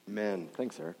Amen.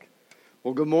 Thanks, Eric.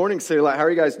 Well, good morning, City Light. How are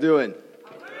you guys doing?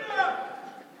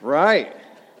 Right.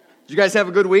 Did you guys have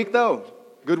a good week, though?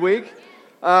 Good week?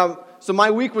 So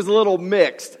my week was a little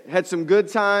mixed. Had some good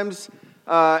times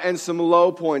and some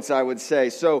low points, I would say.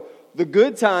 So the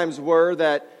good times were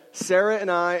that Sarah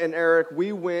and I and Eric,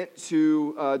 we went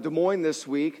to Des Moines this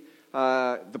week.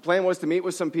 The plan was to meet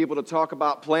with some people to talk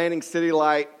about planning City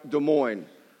Light Des Moines.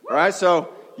 All right,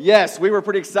 so yes, we were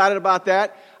pretty excited about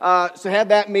that. So had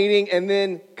that meeting, and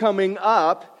then coming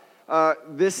up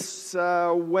this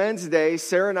Wednesday,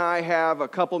 Sarah and I have a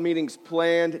couple meetings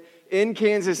planned in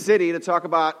Kansas City to talk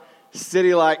about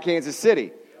City Light Kansas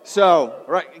City. So,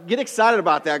 right, get excited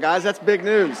about that, guys. That's big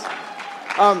news.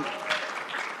 So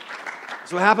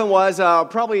what happened was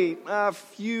probably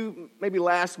maybe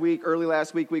last week, early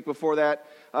last week, week before that,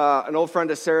 an old friend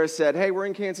of Sarah said, "Hey, we're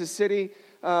in Kansas City.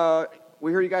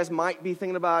 We hear you guys might be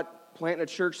thinking about planting a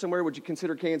church somewhere. Would you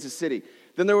consider Kansas City?"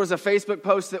 Then there was a Facebook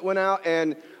post that went out,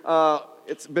 and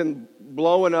it's been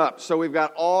blowing up. So we've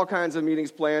got all kinds of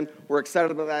meetings planned. We're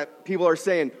excited about that. People are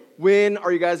saying, "When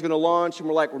are you guys going to launch?" And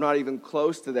we're like, we're not even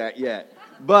close to that yet.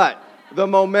 But the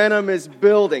momentum is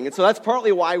building. And so that's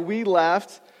partly why we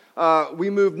left.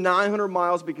 We moved 900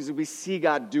 miles because we see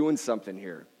God doing something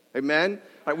here. Amen?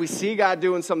 Right, we see God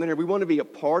doing something here. We want to be a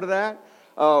part of that.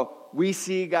 We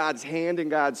see God's hand and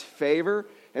God's favor.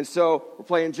 And so we're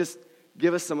playing just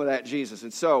give us some of that, Jesus.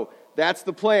 And so that's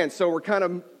the plan. So we're kind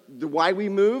of, why we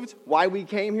moved, why we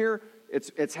came here,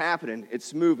 it's happening.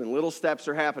 It's moving. Little steps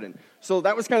are happening. So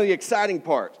that was kind of the exciting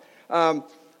part.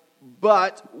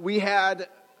 But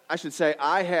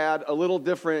I had a little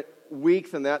different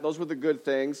week than that. Those were the good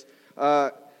things.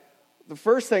 The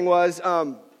first thing was,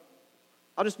 I'll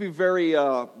just be very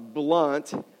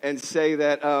blunt and say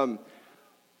that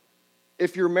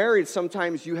if you're married,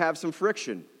 sometimes you have some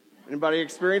friction. Anybody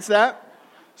experience that?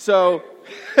 So,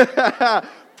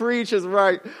 preach is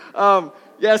right.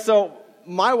 So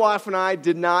my wife and I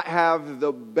did not have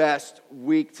the best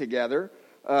week together.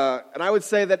 And I would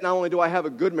say that not only do I have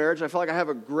a good marriage, I feel like I have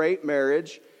a great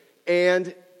marriage.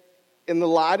 And in the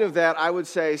light of that, I would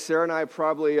say Sarah and I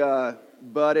probably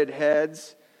butted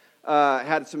heads,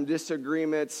 had some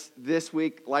disagreements this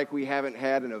week like we haven't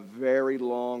had in a very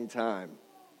long time.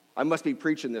 I must be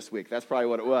preaching this week. That's probably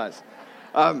what it was.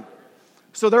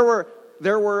 So there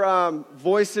were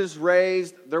voices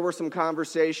raised. There were some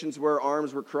conversations where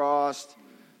arms were crossed.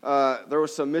 There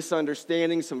was some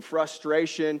misunderstanding, some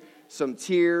frustration, some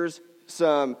tears,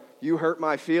 some "you hurt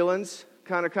my feelings"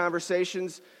 kind of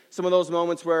conversations. Some of those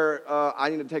moments where I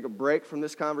need to take a break from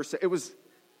this conversation. It was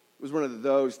one of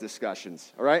those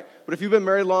discussions, all right? But if you've been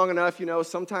married long enough, you know,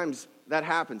 sometimes that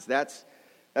happens. That's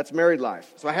married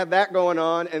life. So I had that going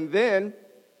on. And then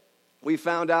we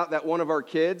found out that one of our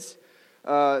kids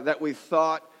that we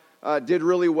thought did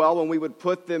really well when we would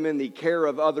put them in the care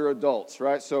of other adults,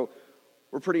 right? So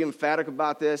we're pretty emphatic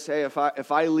about this. Hey,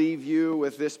 if I leave you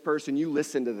with this person, you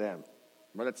listen to them.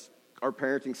 Right? That's our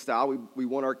parenting style. We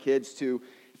want our kids to...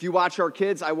 If you watch our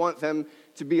kids, I want them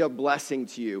to be a blessing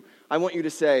to you. I want you to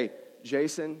say,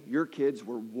 "Jason, your kids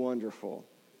were wonderful."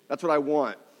 That's what I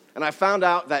want. And I found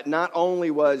out that not only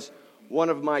was one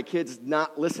of my kids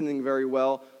not listening very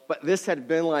well, but this had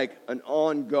been like an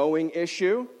ongoing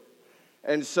issue.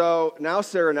 And so now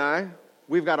Sarah and I,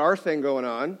 we've got our thing going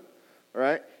on,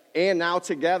 right? And now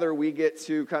together we get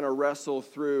to kind of wrestle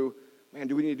through, man,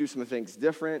 do we need to do some things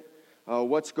different?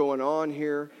 What's going on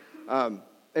here?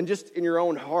 And just in your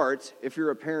own heart, if you're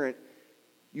a parent,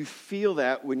 you feel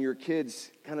that when your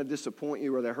kids kind of disappoint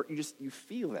you or they hurt you. You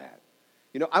feel that.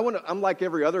 You know, I'm like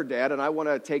every other dad, and I want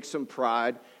to take some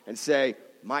pride and say,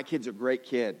 my kid's a great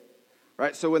kid,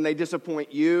 right? So when they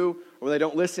disappoint you or when they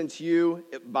don't listen to you,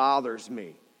 it bothers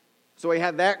me. So we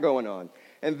had that going on.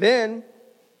 And then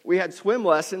we had swim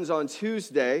lessons on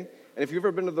Tuesday. And if you've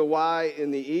ever been to the Y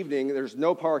in the evening, there's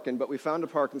no parking, but we found a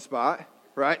parking spot,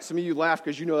 right? Some of you laugh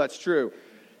because you know that's true.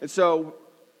 And so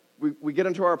we get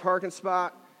into our parking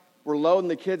spot, we're loading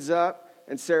the kids up,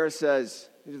 and Sarah says,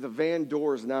 "The van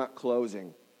door is not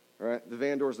closing," right? The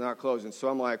van door is not closing. So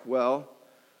I'm like, well,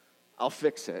 I'll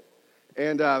fix it.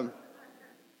 And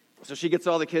so she gets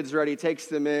all the kids ready, takes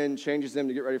them in, changes them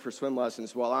to get ready for swim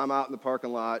lessons while I'm out in the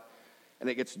parking lot, and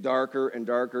it gets darker and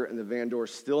darker, and the van door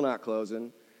is still not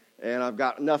closing. And I've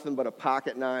got nothing but a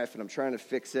pocket knife, and I'm trying to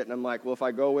fix it. And I'm like, well, if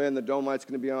I go in, the dome light's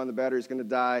going to be on, the battery's going to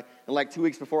die. And like 2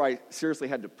 weeks before, I seriously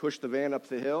had to push the van up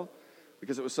the hill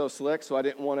because it was so slick, so I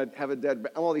didn't want to have a dead...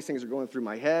 All these things are going through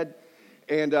my head.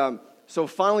 And so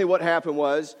finally what happened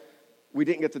was we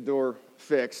didn't get the door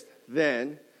fixed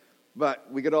then,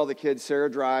 but we get all the kids. Sarah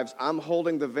drives. I'm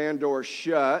holding the van door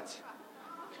shut,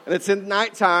 and it's in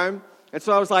nighttime. And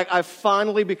so I was like, I've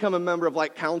finally become a member of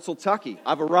like Council Tucky.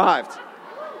 I've arrived,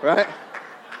 right?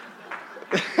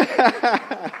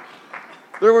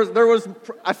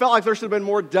 I felt like there should have been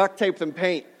more duct tape than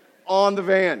paint on the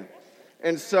van.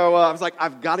 And so I was like,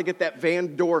 I've got to get that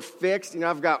van door fixed. You know,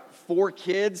 I've got 4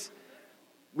 kids.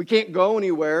 We can't go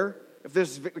anywhere.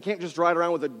 We can't just ride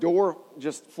around with the door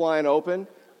just flying open.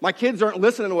 My kids aren't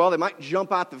listening well. They might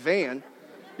jump out the van,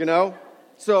 you know.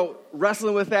 So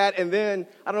wrestling with that. And then,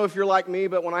 I don't know if you're like me,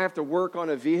 but when I have to work on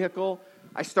a vehicle,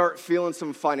 I start feeling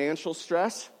some financial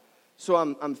stress. So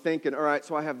I'm thinking, all right,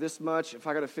 so I have this much. If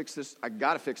I got to fix this, I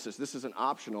got to fix this. This isn't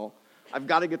optional. I've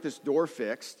got to get this door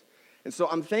fixed. And so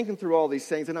I'm thinking through all these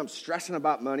things, and I'm stressing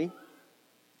about money.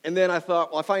 And then I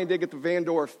thought, well, I finally did get the van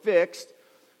door fixed.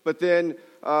 But then,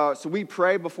 so we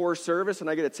pray before service, and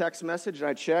I get a text message, and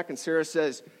I check, and Sarah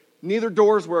says, neither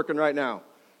door's working right now.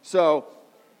 So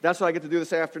that's what I get to do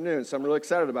this afternoon, so I'm really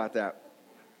excited about that.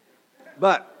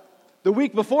 But the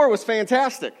week before was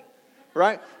fantastic,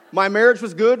 right? My marriage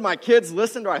was good. My kids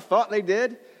listened, or I thought they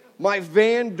did. My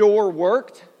van door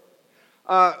worked,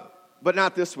 but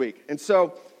not this week. And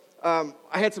so I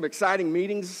had some exciting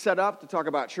meetings set up to talk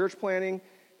about church planning,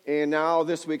 and now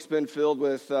this week's been filled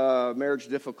with marriage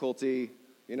difficulty,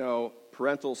 you know,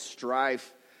 parental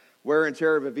strife, wear and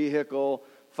tear of a vehicle,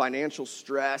 financial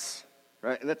stress,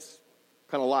 right? And that's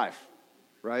kind of life,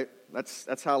 right?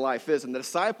 That's how life is. And the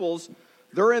disciples,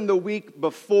 they're in the week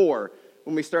before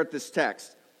when we start this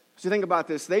text. So think about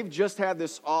this. They've just had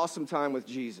this awesome time with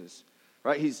Jesus,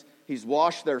 right? He's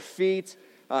washed their feet.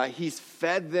 He's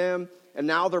fed them. And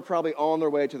now they're probably on their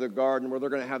way to the garden where they're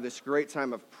going to have this great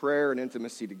time of prayer and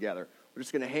intimacy together. We're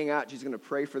just going to hang out. Jesus is going to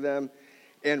pray for them.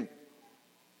 And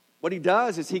what he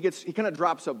does is he kind of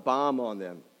drops a bomb on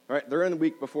them, right? They're in the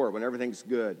week before when everything's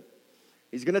good.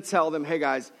 He's going to tell them, hey,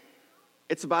 guys,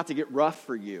 it's about to get rough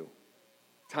for you.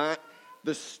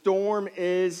 The storm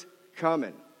is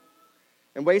coming.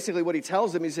 And basically what he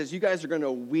tells them, he says, you guys are going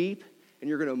to weep, and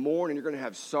you're going to mourn, and you're going to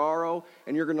have sorrow,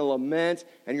 and you're going to lament,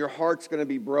 and your heart's going to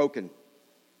be broken.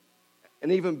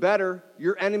 And even better,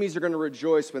 your enemies are going to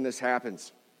rejoice when this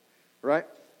happens, right?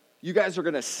 You guys are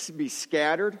going to be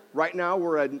scattered. Right now,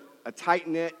 we're a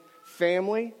tight-knit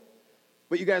family,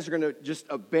 but you guys are going to just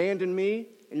abandon me,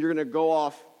 and you're going to go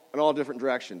off in all different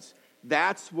directions.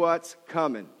 That's what's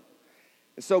coming.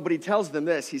 And so, but he tells them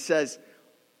this. He says,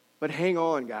 but hang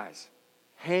on, guys.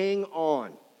 Hang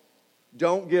on.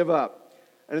 Don't give up.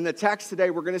 And in the text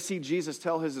today, we're going to see Jesus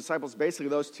tell his disciples basically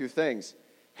those two things.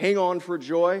 Hang on for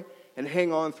joy and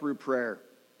hang on through prayer,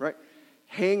 right?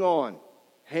 Hang on.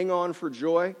 Hang on for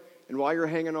joy. And while you're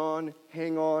hang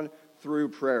on through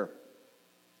prayer.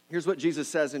 Here's what Jesus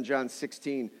says in John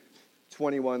 16,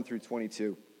 21 through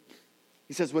 22.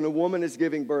 He says, when a woman is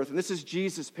giving birth, and this is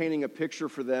Jesus painting a picture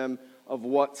for them of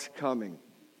what's coming.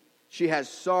 She has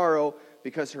sorrow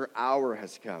because her hour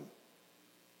has come.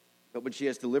 But when she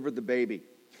has delivered the baby,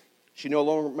 she no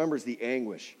longer remembers the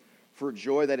anguish for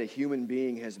joy that a human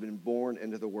being has been born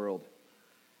into the world.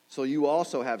 So you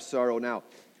also have sorrow now.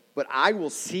 But I will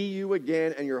see you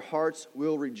again, and your hearts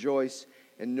will rejoice,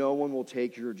 and no one will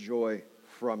take your joy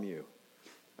from you.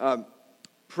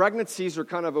 Pregnancies are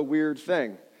kind of a weird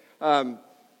thing.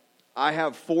 I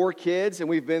have 4 kids, and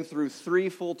we've been through 3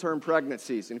 full-term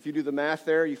pregnancies. And if you do the math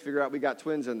there, you figure out we got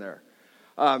twins in there.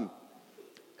 And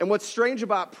what's strange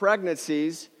about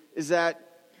pregnancies is that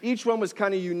each one was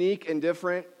kind of unique and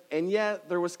different, and yet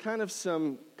there was kind of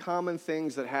some common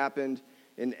things that happened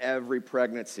in every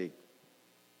pregnancy.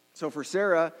 So for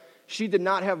Sarah, she did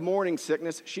not have morning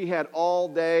sickness. She had all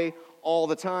day, all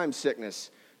the time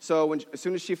sickness. So as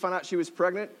soon as she found out she was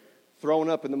pregnant, throwing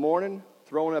up in the morning,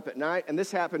 throwing up at night. And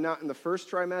this happened not in the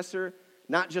first trimester,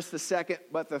 not just the second,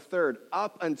 but the third.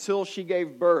 Up until she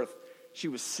gave birth, she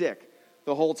was sick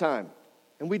the whole time.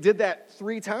 And we did that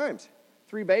 3 times.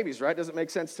 3 babies, right? Doesn't make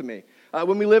sense to me.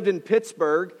 When we lived in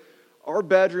Pittsburgh, our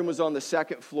bedroom was on the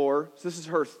 2nd floor. So this is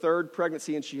her 3rd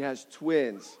pregnancy, and she has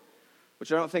twins,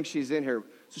 which I don't think she's in here.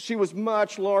 So she was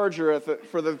much larger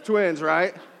for the twins,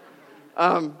 right?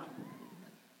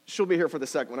 She'll be here for the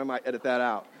second one. I might edit that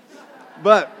out.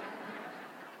 But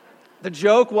the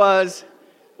joke was,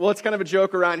 well, it's kind of a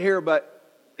joke around here, but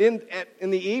in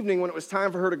the evening when it was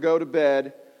time for her to go to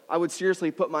bed, I would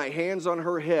seriously put my hands on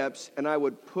her hips and I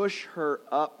would push her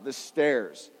up the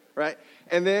stairs, right?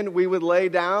 And then we would lay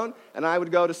down and I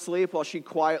would go to sleep while she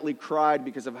quietly cried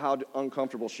because of how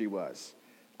uncomfortable she was.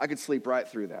 I could sleep right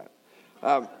through that.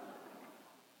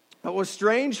 What was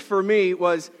strange for me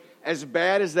was, as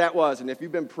bad as that was, and if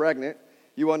you've been pregnant,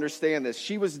 you understand this.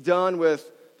 She was done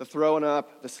with the throwing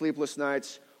up, the sleepless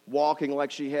nights, walking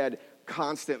like she had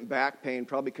constant back pain,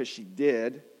 probably because she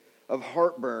did. of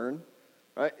heartburn,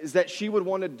 right, is that she would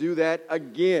want to do that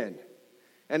again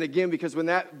and again, because when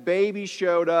that baby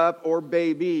showed up, or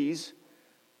babies,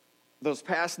 those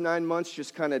past 9 months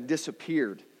just kind of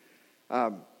disappeared.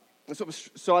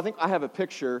 So I think I have a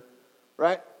picture,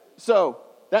 right? So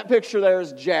that picture there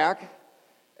is Jack,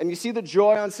 and you see the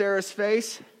joy on Sarah's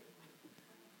face?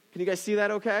 Can you guys see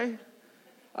that okay?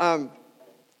 Now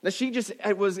she just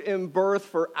was in birth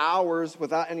for hours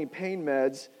without any pain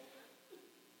meds,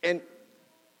 and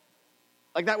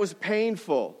like that was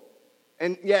painful.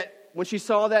 And yet, when she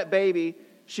saw that baby,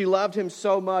 she loved him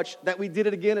so much that we did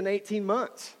it again in 18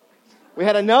 months. We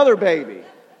had another baby.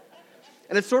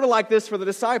 And it's sort of like this for the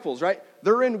disciples, right?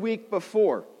 They're in week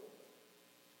before.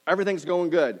 Everything's going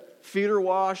good. Feet are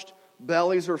washed,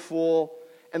 bellies are full.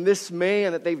 And this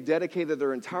man that they've dedicated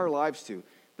their entire lives to,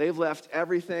 they've left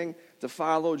everything to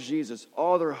follow Jesus.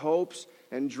 All their hopes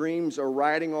and dreams are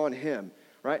riding on him,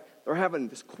 right? They're having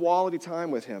this quality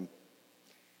time with him.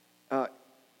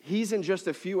 He's in just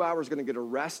a few hours going to get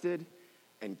arrested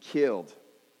and killed.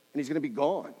 And he's going to be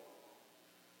gone,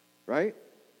 right?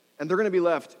 And they're going to be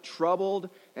left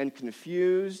troubled and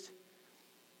confused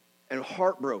and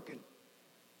heartbroken.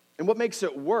 And what makes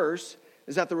it worse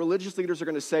is that the religious leaders are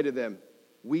going to say to them,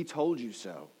 "We told you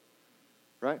so,"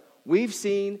 right? We've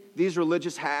seen these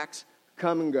religious hacks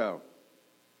come and go,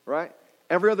 right?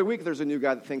 Every other week there's a new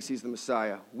guy that thinks he's the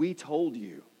Messiah. We told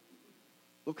you.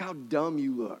 Look how dumb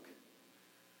you look.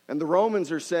 And the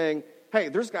Romans are saying, hey,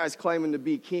 there's guys claiming to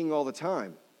be king all the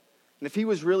time. And if he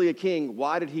was really a king,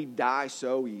 why did he die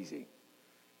so easy?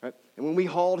 Right? And when we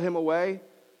hauled him away,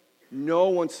 no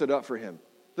one stood up for him.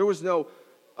 There was no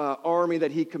army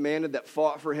that he commanded that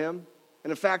fought for him.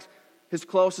 And in fact, his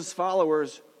closest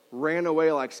followers ran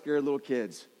away like scared little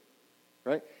kids.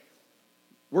 Right?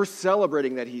 We're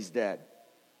celebrating that he's dead.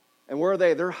 And where are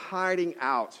they? They're hiding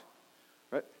out.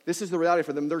 Right? This is the reality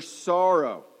for them. Their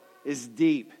sorrow is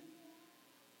deep.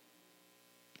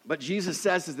 But Jesus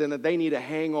says to them that they need to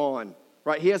hang on,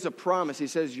 right? He has a promise. He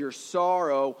says, your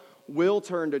sorrow will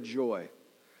turn to joy,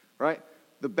 right?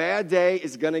 The bad day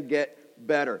is going to get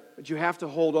better, but you have to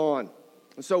hold on.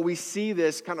 And so we see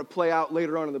this kind of play out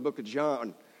later on in the book of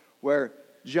John, where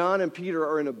John and Peter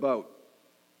are in a boat.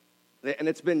 And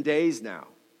it's been days now,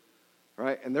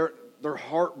 right? And they're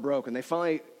heartbroken. They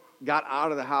finally got out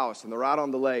of the house, and they're out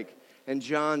on the lake. And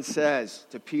John says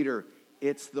to Peter,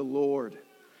 it's the Lord.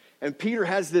 And Peter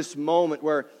has this moment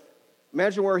where,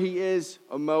 imagine where he is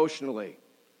emotionally,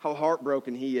 how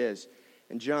heartbroken he is.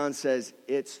 And John says,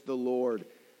 it's the Lord.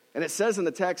 And it says in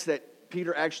the text that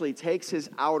Peter actually takes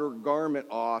his outer garment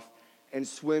off and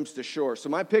swims to shore. So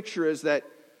my picture is that,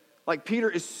 like, Peter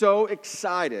is so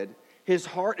excited, his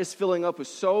heart is filling up with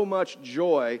so much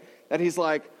joy that he's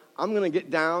like, I'm going to get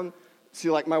down,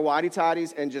 see like my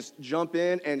whitey-tidies, and just jump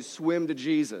in and swim to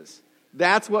Jesus.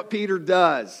 That's what Peter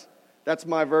does. That's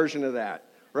my version of that,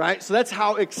 right? So that's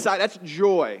how excited, that's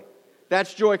joy.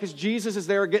 That's joy because Jesus is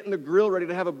there getting the grill ready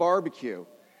to have a barbecue.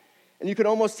 And you can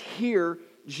almost hear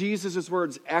Jesus'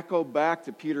 words echo back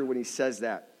to Peter when he says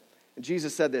that. And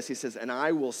Jesus said this, he says, and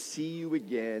I will see you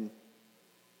again,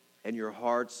 and your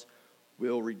hearts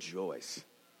will rejoice.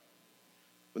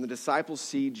 When the disciples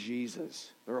see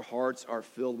Jesus, their hearts are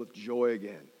filled with joy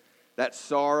again. That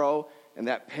sorrow and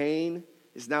that pain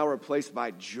is now replaced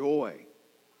by joy.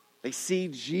 They see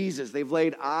Jesus. They've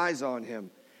laid eyes on him.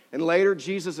 And later,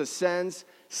 Jesus ascends,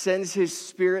 sends his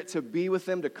Spirit to be with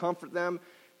them, to comfort them,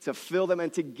 to fill them,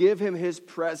 and to give him his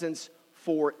presence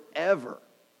forever.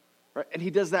 Right? And he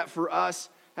does that for us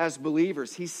as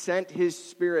believers. He sent his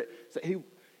Spirit. So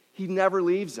he never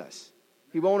leaves us.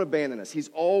 He won't abandon us. He's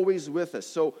always with us.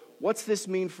 So what's this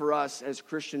mean for us as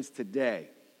Christians today?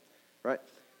 Right?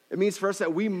 It means for us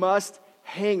that we must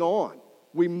hang on.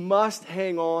 We must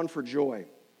hang on for joy.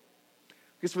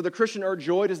 Because for the Christian, our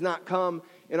joy does not come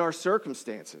in our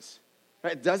circumstances.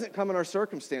 Right? It doesn't come in our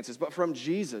circumstances, but from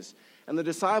Jesus. And the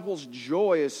disciples'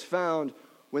 joy is found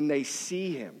when they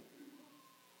see him.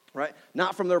 Right?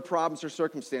 Not from their problems or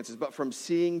circumstances, but from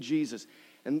seeing Jesus.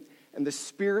 And the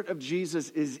Spirit of Jesus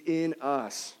is in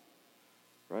us.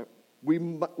 Right?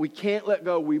 We can't let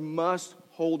go. We must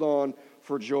hold on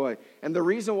for joy. And the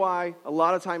reason why a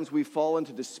lot of times we fall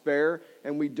into despair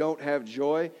and we don't have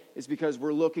joy is because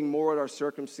we're looking more at our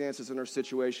circumstances and our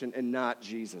situation and not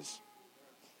Jesus.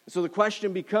 So the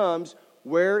question becomes,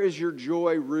 where is your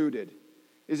joy rooted?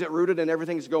 Is it rooted in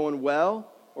everything's going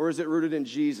well, or is it rooted in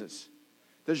Jesus?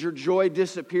 Does your joy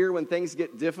disappear when things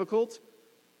get difficult?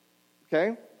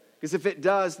 Okay? Because if it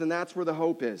does, then that's where the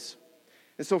hope is.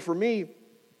 And so for me,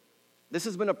 this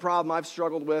has been a problem I've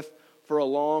struggled with for a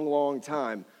long, long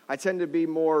time. I tend to be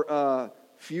more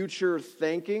future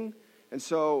thinking. And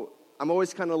so I'm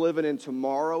always kind of living in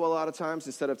tomorrow a lot of times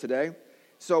instead of today.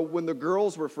 So when the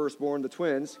girls were first born, the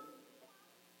twins,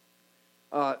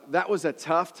 that was a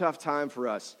tough time for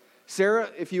us. Sarah,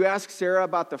 if you ask Sarah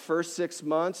about the first 6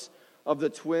 months of the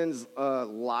twins'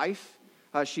 life,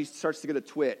 she starts to get a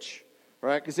twitch,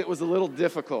 right? Because it was a little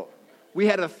difficult. We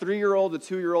had a 3-year-old, a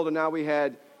 2-year-old, and now we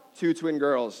had 2 twin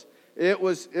girls. It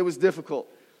was difficult.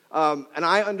 And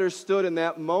I understood in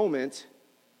that moment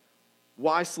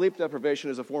why sleep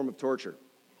deprivation is a form of torture.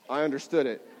 I understood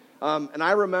it. And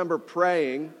I remember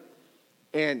praying,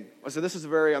 and so this is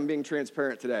I'm being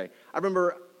transparent today. I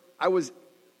remember I was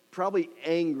probably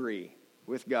angry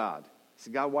with God. I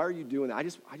said, God, why are you doing that?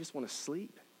 I just want to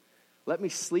sleep. Let me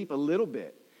sleep a little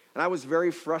bit. And I was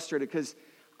very frustrated because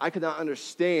I could not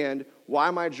understand why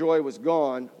my joy was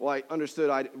gone. Well, I understood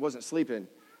I wasn't sleeping,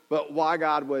 but why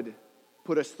God would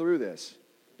put us through this.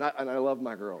 And I love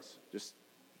my girls, just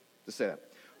to say that.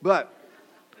 But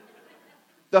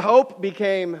the hope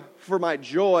became, for my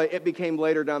joy, it became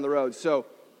later down the road. So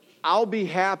I'll be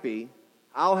happy,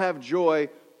 I'll have joy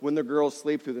when the girls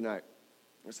sleep through the night.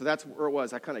 So that's where it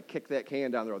was. I kind of kicked that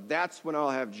can down the road. That's when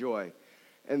I'll have joy.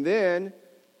 And then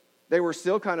they were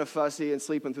still kind of fussy and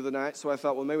sleeping through the night, so I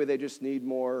thought, well, maybe they just need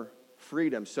more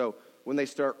freedom. So when they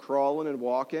start crawling and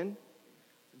walking,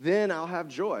 then I'll have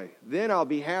joy. Then I'll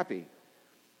be happy.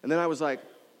 And then I was like,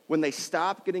 when they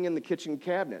stop getting in the kitchen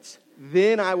cabinets,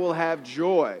 then I will have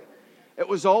joy. It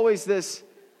was always this,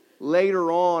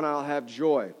 later on I'll have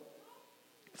joy.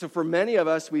 So for many of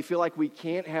us, we feel like we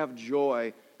can't have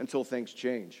joy until things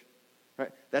change.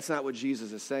 Right? That's not what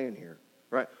Jesus is saying here.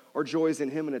 Right? Our joy is in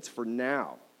Him, and it's for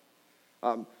now.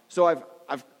 So I've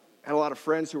had a lot of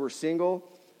friends who were single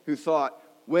who thought,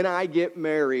 when I get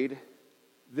married,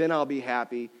 then I'll be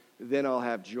happy, then I'll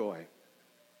have joy.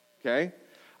 Okay?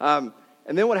 And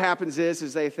then what happens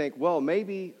is they think, well,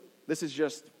 maybe this is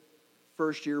just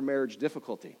first-year marriage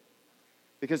difficulty.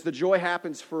 Because the joy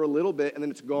happens for a little bit, and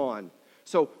then it's gone.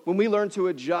 So when we learn to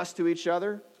adjust to each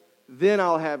other, then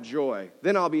I'll have joy.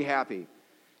 Then I'll be happy.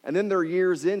 And then they're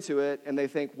years into it, and they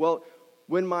think, well,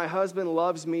 when my husband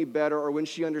loves me better or when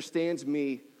she understands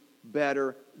me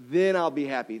better, then I'll be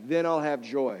happy. Then I'll have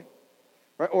joy.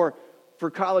 Right? Or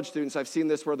for college students, I've seen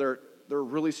this where they're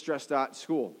really stressed out at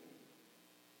school.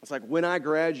 It's like, when I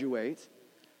graduate,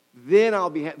 then I'll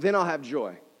have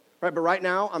joy. Right? But right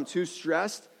now, I'm too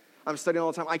stressed. I'm studying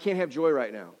all the time. I can't have joy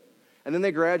right now. And then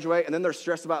they graduate, and then they're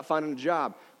stressed about finding a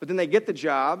job. But then they get the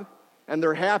job, and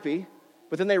they're happy.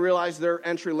 But then they realize their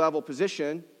entry-level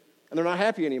position, and they're not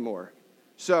happy anymore.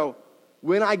 So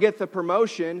when I get the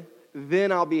promotion,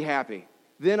 then I'll be happy.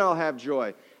 Then I'll have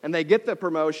joy. And they get the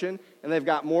promotion, and they've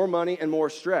got more money and more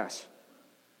stress.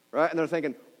 Right? And they're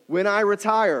thinking, when I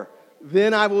retire,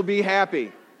 then I will be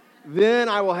happy. Then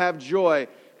I will have joy.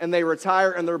 And they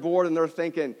retire, and they're bored, and they're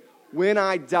thinking, when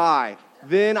I die,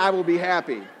 then I will be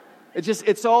happy.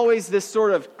 It's always this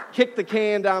sort of kick the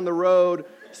can down the road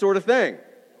sort of thing.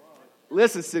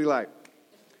 Listen, City Light.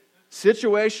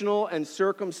 Situational and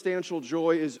circumstantial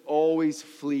joy is always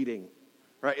fleeting.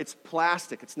 Right? It's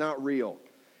plastic. It's not real.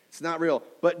 It's not real.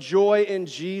 But joy in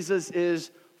Jesus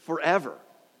is forever.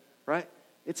 Right?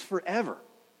 It's forever.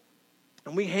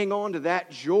 And we hang on to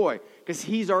that joy because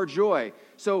He's our joy.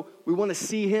 So we want to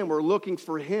see Him. We're looking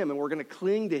for Him, and we're going to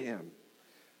cling to Him.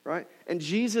 Right? And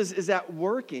Jesus is at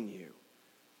work in you.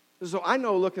 So I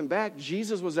know, looking back,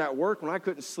 Jesus was at work when I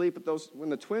couldn't sleep when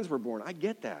the twins were born. I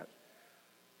get that.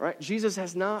 Right? Jesus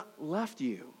has not left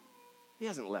you. He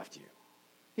hasn't left you.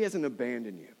 He hasn't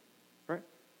abandoned you. Right?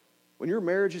 When your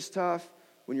marriage is tough,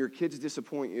 when your kids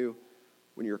disappoint you,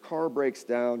 when your car breaks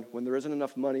down, when there isn't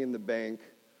enough money in the bank,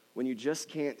 when you just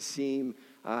can't seem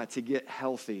to get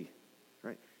healthy,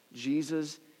 right?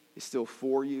 Jesus is still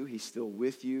for you. He's still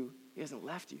with you. He hasn't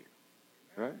left you,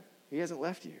 right? He hasn't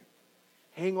left you.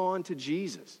 Hang on to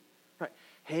Jesus, right?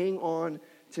 Hang on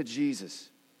to Jesus.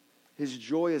 His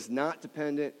joy is not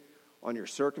dependent on your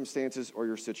circumstances or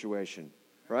your situation,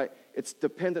 right? It's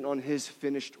dependent on His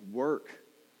finished work,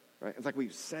 right? It's like we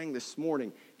sang this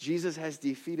morning. Jesus has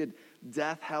defeated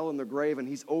death, hell, and the grave, and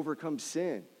He's overcome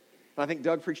sin. And I think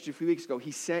Doug preached a few weeks ago.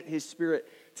 He sent His Spirit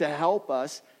to help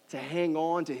us to hang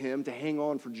on to Him, to hang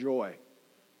on for joy.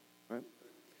 Right?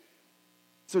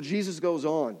 So Jesus goes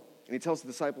on, and He tells the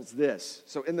disciples this.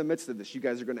 So in the midst of this, you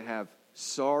guys are going to have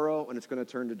sorrow, and it's going to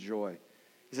turn to joy.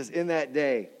 He says, in that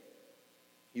day,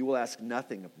 you will ask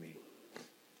nothing of me.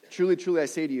 Truly, truly, I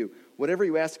say to you, whatever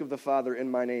you ask of the Father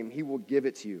in my name, He will give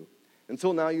it to you.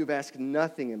 Until now, you've asked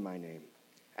nothing in my name.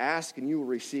 Ask, and you will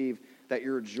receive, that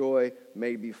your joy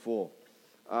may be full.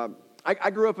 I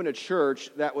grew up in a church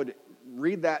that would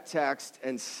read that text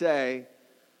and say,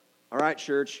 all right,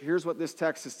 church, here's what this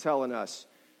text is telling us.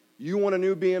 You want a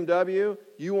new BMW?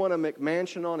 You want a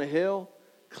McMansion on a hill?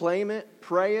 Claim it,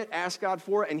 pray it, ask God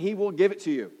for it, and He will give it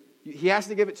to you. He has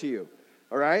to give it to you,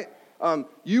 all right?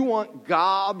 You want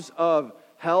gobs of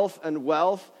health and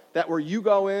wealth that where you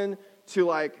go in to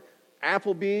like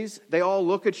Applebee's, they all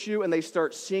look at you and they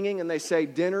start singing and they say,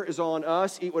 dinner is on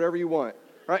us, eat whatever you want,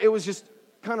 right? It was just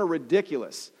kind of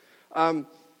ridiculous.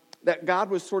 That God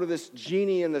was sort of this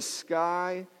genie in the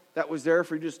sky that was there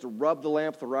for you just to rub the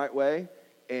lamp the right way,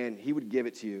 and He would give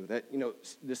it to you. That,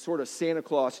 this sort of Santa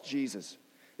Claus Jesus.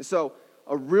 And so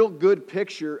a real good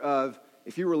picture of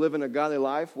if you were living a godly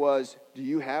life was, do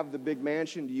you have the big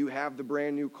mansion? Do you have the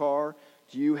brand new car?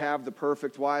 Do you have the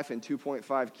perfect wife and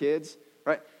 2.5 kids?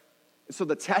 Right? And so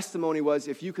the testimony was,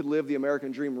 if you could live the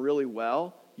American dream really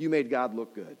well, you made God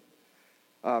look good.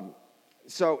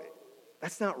 So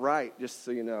that's not right, just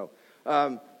so you know.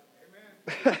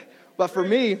 But for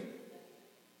me,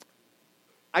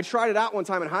 I tried it out one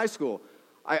time in high school.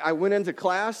 I went into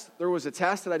class, there was a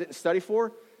test that I didn't study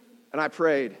for, and I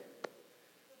prayed,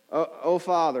 oh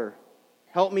Father,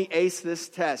 help me ace this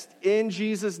test. In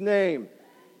Jesus' name,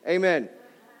 amen.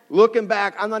 Looking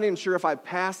back, I'm not even sure if I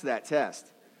passed that test.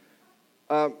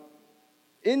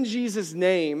 In Jesus'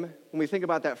 name, when we think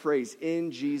about that phrase,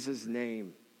 in Jesus'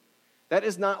 name, that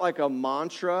is not like a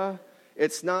mantra.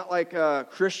 It's not like a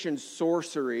Christian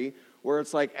sorcery where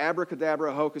it's like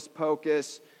abracadabra, hocus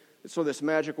pocus. It's sort of this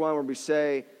magic wand where we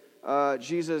say,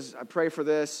 Jesus, I pray for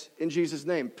this in Jesus'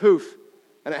 name. Poof,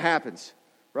 and it happens,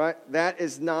 right? That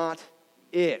is not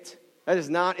it. That is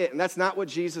not it, and that's not what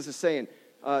Jesus is saying.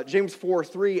 James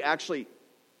 4:3 actually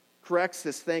corrects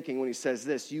this thinking when he says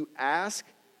this. You ask,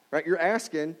 right? You're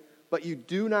asking, but you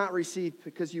do not receive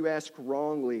because you ask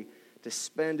wrongly to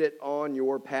spend it on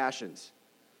your passions.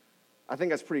 I think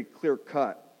that's pretty clear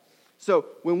cut. So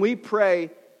when we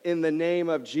pray in the name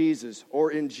of Jesus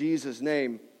or in Jesus'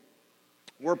 name,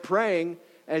 we're praying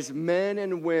as men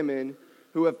and women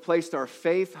who have placed our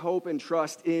faith, hope, and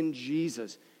trust in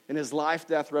Jesus, in His life,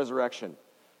 death, resurrection.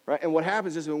 Right? And what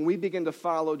happens is when we begin to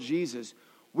follow Jesus,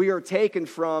 we are taken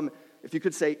from, if you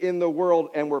could say, in the world,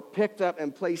 and we're picked up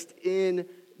and placed in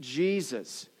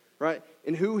Jesus, right?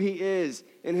 In who He is,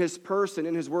 in His person,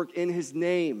 in His work, in His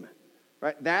name,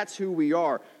 right? That's who we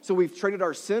are. So we've traded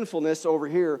our sinfulness over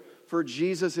here for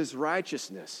Jesus'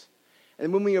 righteousness.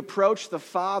 And when we approach the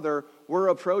Father, we're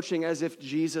approaching as if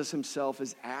Jesus Himself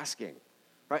is asking,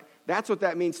 right? That's what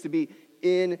that means to be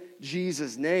in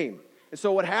Jesus' name. And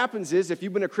so what happens is, if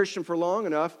you've been a Christian for long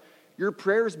enough, your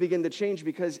prayers begin to change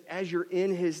because as you're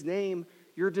in His name,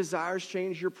 your desires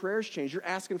change, your prayers change. You're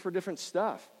asking for different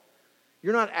stuff.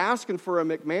 You're not asking for a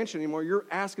McMansion anymore. You're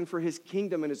asking for His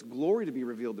kingdom and His glory to be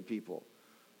revealed to people,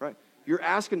 right? You're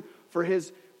asking for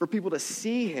people to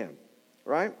see Him,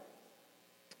 right?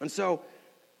 And so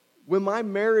when my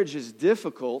marriage is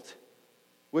difficult,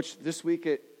 which this week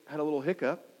it had a little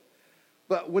hiccup,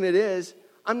 but when it is,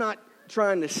 I'm not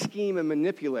trying to scheme and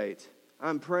manipulate.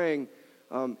 I'm praying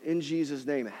in Jesus'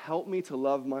 name, help me to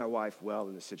love my wife well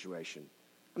in this situation.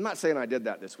 I'm not saying I did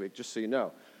that this week, just so you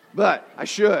know, but I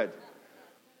should.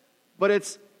 But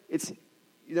it's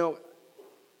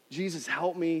Jesus,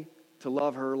 help me to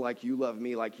love her like you love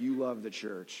me, like you love the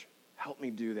church. Help me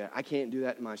do that. I can't do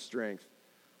that in my strength.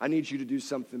 I need you to do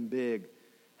something big.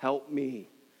 Help me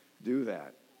do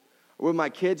that. When my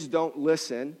kids don't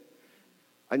listen,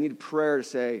 I need prayer to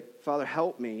say, Father,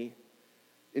 help me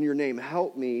in your name.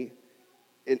 Help me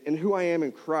in who I am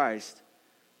in Christ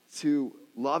to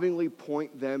lovingly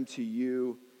point them to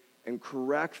you and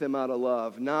correct them out of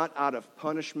love, not out of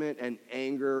punishment and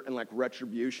anger and like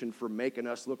retribution for making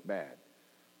us look bad,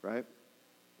 right?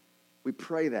 We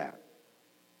pray that.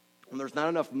 When there's not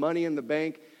enough money in the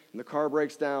bank and the car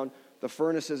breaks down, the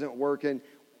furnace isn't working,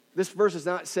 this verse is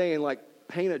not saying like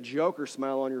paint a Joker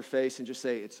smile on your face and just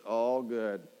say it's all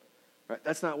good, right?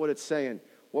 That's not what it's saying.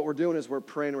 What we're doing is we're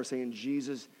praying, we're saying,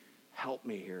 Jesus, help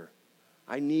me here.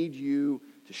 I need you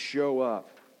to show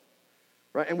up,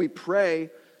 right? And we pray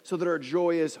so that our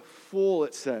joy is full,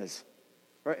 it says,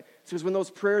 right? Because when those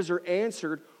prayers are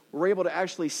answered, we're able to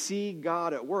actually see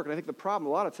God at work. And I think the problem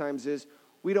a lot of times is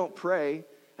we don't pray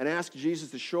and ask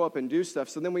Jesus to show up and do stuff,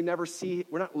 so then we're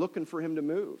not looking for Him to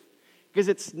move. Because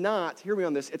it's not, hear me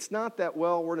on this, it's not that,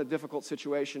 well, we're in a difficult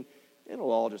situation,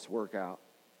 it'll all just work out.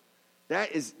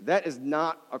 That is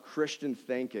not a Christian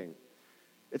thinking.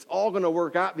 It's all going to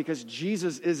work out because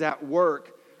Jesus is at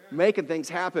work making things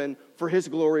happen for His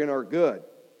glory and our good.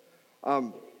 Let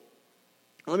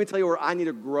me tell you where I need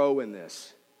to grow in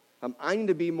this. I need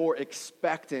to be more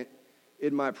expectant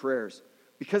in my prayers.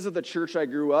 because of the church I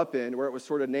grew up in, where it was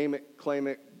sort of name it, claim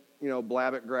it,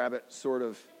 blab it, grab it sort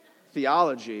of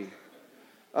theology.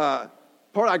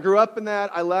 I grew up in that.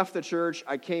 I left the church.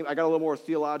 I got a little more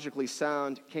theologically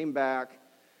sound, came back.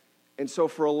 And so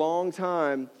for a long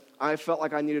time, I felt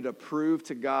like I needed to prove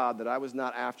to God that I was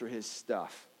not after his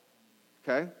stuff.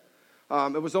 Okay?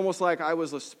 It was almost like I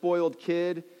was a spoiled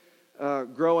kid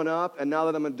growing up, and now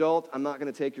that I'm an adult, I'm not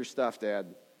going to take your stuff, Dad.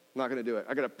 I'm not going to do it.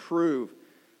 I got to prove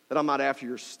that I'm not after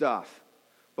your stuff.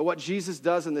 But what Jesus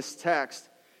does in this text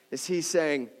is he's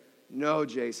saying, no,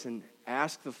 Jason,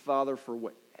 ask the Father for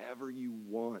whatever you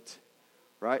want,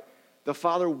 right? The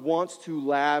Father wants to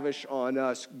lavish on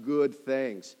us good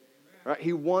things, right?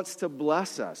 He wants to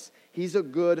bless us. He's a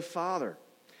good Father.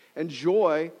 And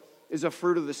joy is a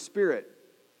fruit of the Spirit.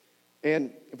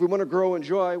 And if we want to grow in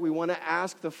joy, we want to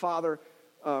ask the Father,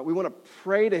 we want to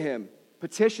pray to him,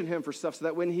 petition him for stuff so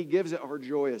that when he gives it, our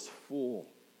joy is full.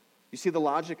 You see the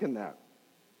logic in that?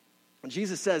 When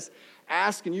Jesus says,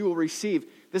 ask and you will receive,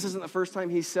 this isn't the first time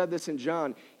he said this in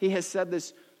John. He has said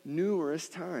this numerous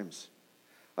times.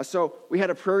 So we had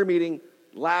a prayer meeting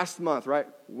last month, right?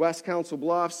 West Council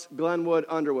Bluffs, Glenwood,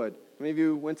 Underwood. How many of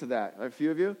you went to that? A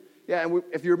few of you? Yeah, and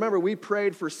if you remember, we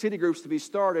prayed for city groups to be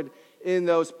started in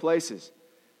those places.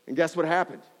 And guess what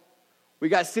happened? We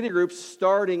got city groups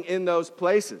starting in those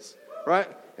places, right?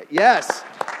 Yes.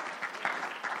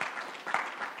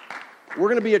 We're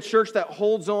going to be a church that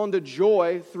holds on to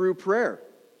joy through prayer.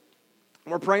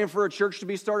 We're praying for a church to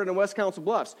be started in West Council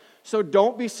Bluffs. So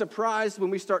don't be surprised when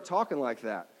we start talking like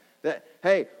that. That,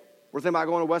 hey, we're thinking about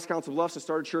going to West Council Bluffs and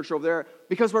start a church over there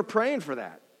because we're praying for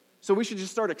that. So we should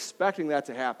just start expecting that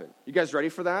to happen. You guys ready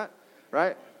for that?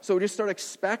 Right? So we just start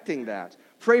expecting that.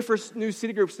 Pray for new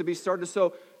city groups to be started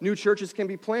so new churches can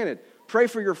be planted. Pray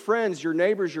for your friends, your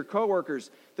neighbors, your coworkers,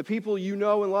 the people you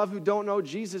know and love who don't know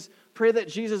Jesus. Pray that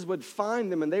Jesus would find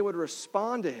them and they would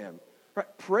respond to him. Right?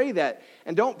 Pray that.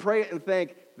 And don't pray it and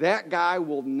think, that guy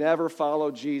will never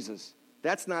follow Jesus.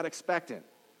 That's not expectant.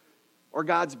 Or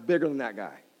God's bigger than that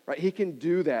guy. Right? He can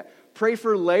do that. Pray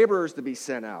for laborers to be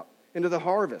sent out into the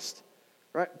harvest.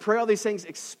 Right? Pray all these things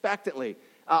expectantly,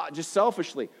 just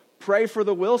selfishly. Pray for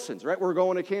the Wilsons. Right? We're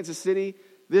going to Kansas City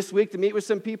this week to meet with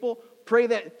some people. Pray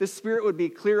that the Spirit would be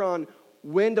clear on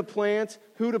when to plant,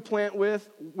 who to plant with,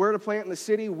 where to plant in the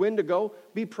city, when to go.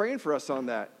 Be praying for us on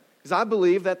that. Because I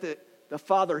believe that the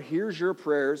Father hears your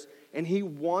prayers and he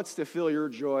wants to fill your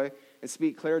joy and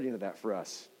speak clarity into that for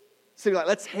us. So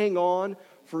let's hang on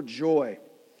for joy.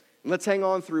 And let's hang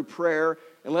on through prayer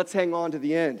and let's hang on to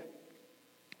the end.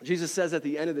 Jesus says at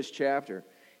the end of this chapter,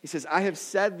 he says, I have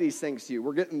said these things to you.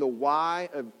 We're getting the why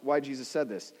of why Jesus said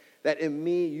this. That in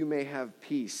me you may have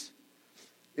peace.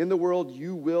 In the world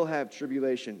you will have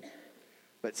tribulation.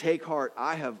 But take heart,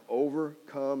 I have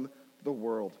overcome the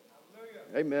world.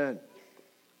 Hallelujah. Amen.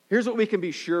 Here's what we can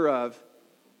be sure of,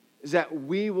 is that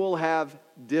we will have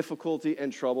difficulty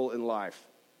and trouble in life.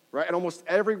 Right? And almost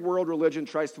every world religion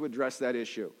tries to address that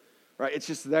issue. Right? It's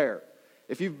just there.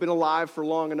 If you've been alive for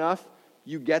long enough,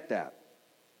 you get that.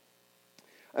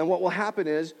 And what will happen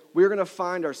is we're going to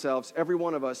find ourselves, every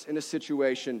one of us, in a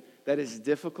situation that is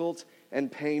difficult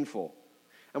and painful.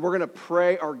 And we're going to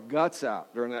pray our guts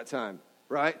out during that time,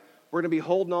 right? We're going to be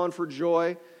holding on for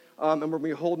joy, and we're going to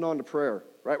be holding on to prayer,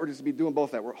 right? We're just going to be doing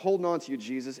both that. We're holding on to you,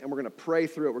 Jesus, and we're going to pray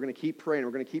through it. We're going to keep praying.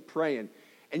 We're going to keep praying.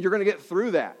 And you're going to get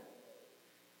through that.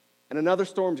 And another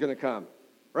storm's going to come,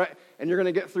 right? And you're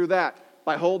going to get through that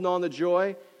by holding on to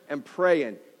joy and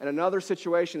praying. And another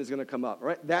situation is going to come up,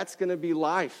 right? That's going to be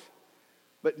life.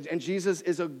 And Jesus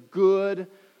is he's a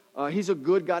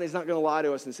good God. He's not going to lie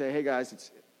to us and say, hey guys,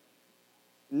 it's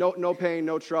no pain,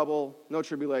 no trouble, no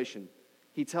tribulation.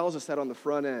 He tells us that on the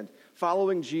front end.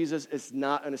 Following Jesus is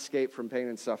not an escape from pain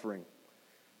and suffering.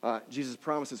 Jesus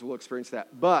promises we'll experience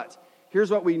that. But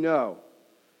here's what we know.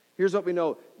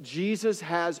 Jesus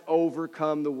has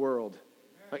overcome the world.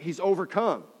 Right? He's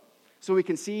overcome. So we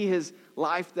can see his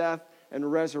life, death, and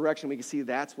resurrection. We can see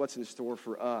that's what's in store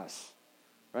for us.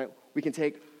 Right? We can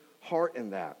take heart in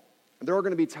that. And there are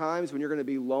going to be times when you're going to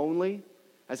be lonely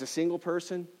as a single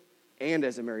person and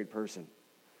as a married person.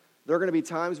 There are going to be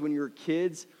times when your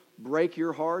kids break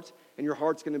your heart and your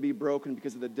heart's going to be broken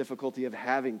because of the difficulty of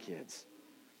having kids.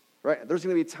 Right? There's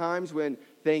going to be times when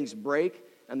things break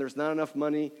and there's not enough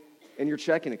money in your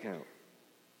checking account.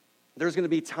 There's going to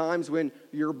be times when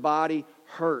your body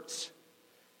hurts,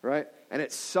 right? And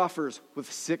it suffers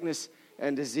with sickness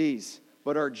and disease.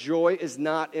 But our joy is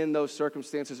not in those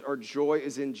circumstances. Our joy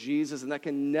is in Jesus, and that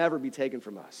can never be taken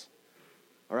from us.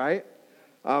 All right?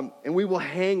 And we will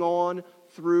hang on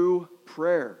through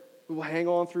prayer. We will hang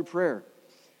on through prayer.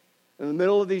 In the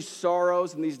middle of these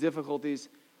sorrows and these difficulties,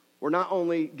 we're not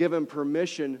only given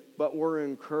permission, but we're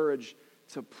encouraged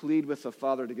to plead with the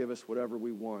Father to give us whatever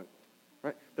we want.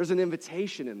 Right? There's an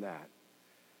invitation in that.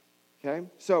 Okay?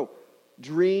 So,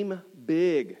 dream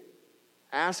big.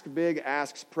 Ask big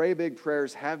asks. Pray big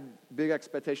prayers. Have big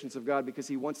expectations of God because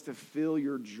He wants to fill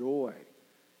your joy.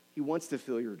 He wants to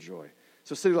fill your joy.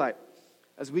 So, City Light,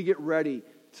 as we get ready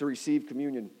to receive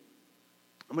communion,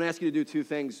 I'm going to ask you to do two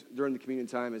things during the communion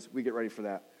time as we get ready for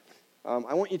that.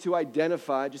 I want you to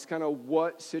identify just kind of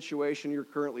what situation you're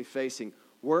currently facing.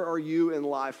 Where are you in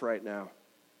life right now?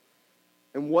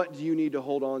 And what do you need to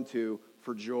hold on to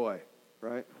for joy,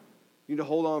 right? You need to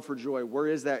hold on for joy. Where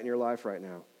is that in your life right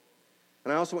now?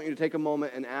 And I also want you to take a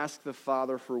moment and ask the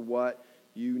Father for what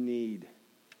you need,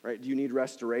 right? Do you need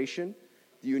restoration?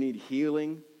 Do you need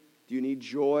healing? Do you need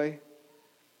joy?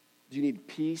 Do you need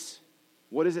peace?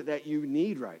 What is it that you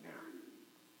need right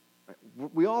now?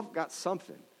 Right? We all got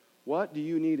something. What do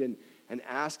you need? And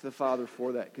ask the Father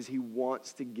for that because He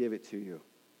wants to give it to you.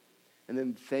 And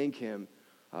then thank Him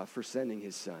for sending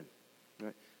His Son. All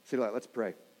right? Say it loud. Let's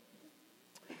pray.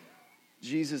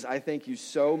 Jesus, I thank you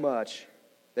so much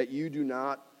that you do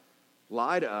not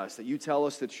lie to us, that you tell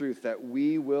us the truth, that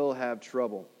we will have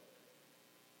trouble.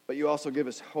 But you also give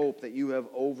us hope that you have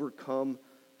overcome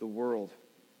the world.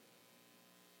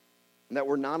 And that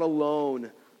we're not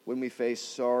alone when we face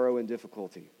sorrow and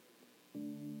difficulty.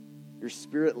 Your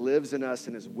Spirit lives in us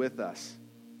and is with us.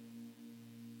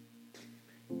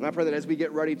 And I pray that as we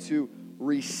get ready to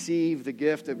receive the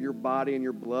gift of your body and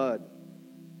your blood,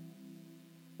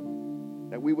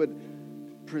 that we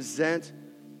would present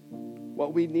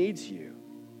what we need to you.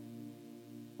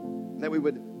 And that we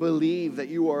would believe that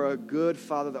you are a good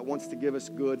Father that wants to give us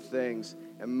good things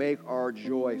and make our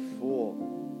joy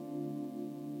full.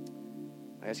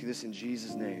 I ask you this in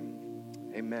Jesus' name.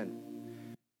 Amen.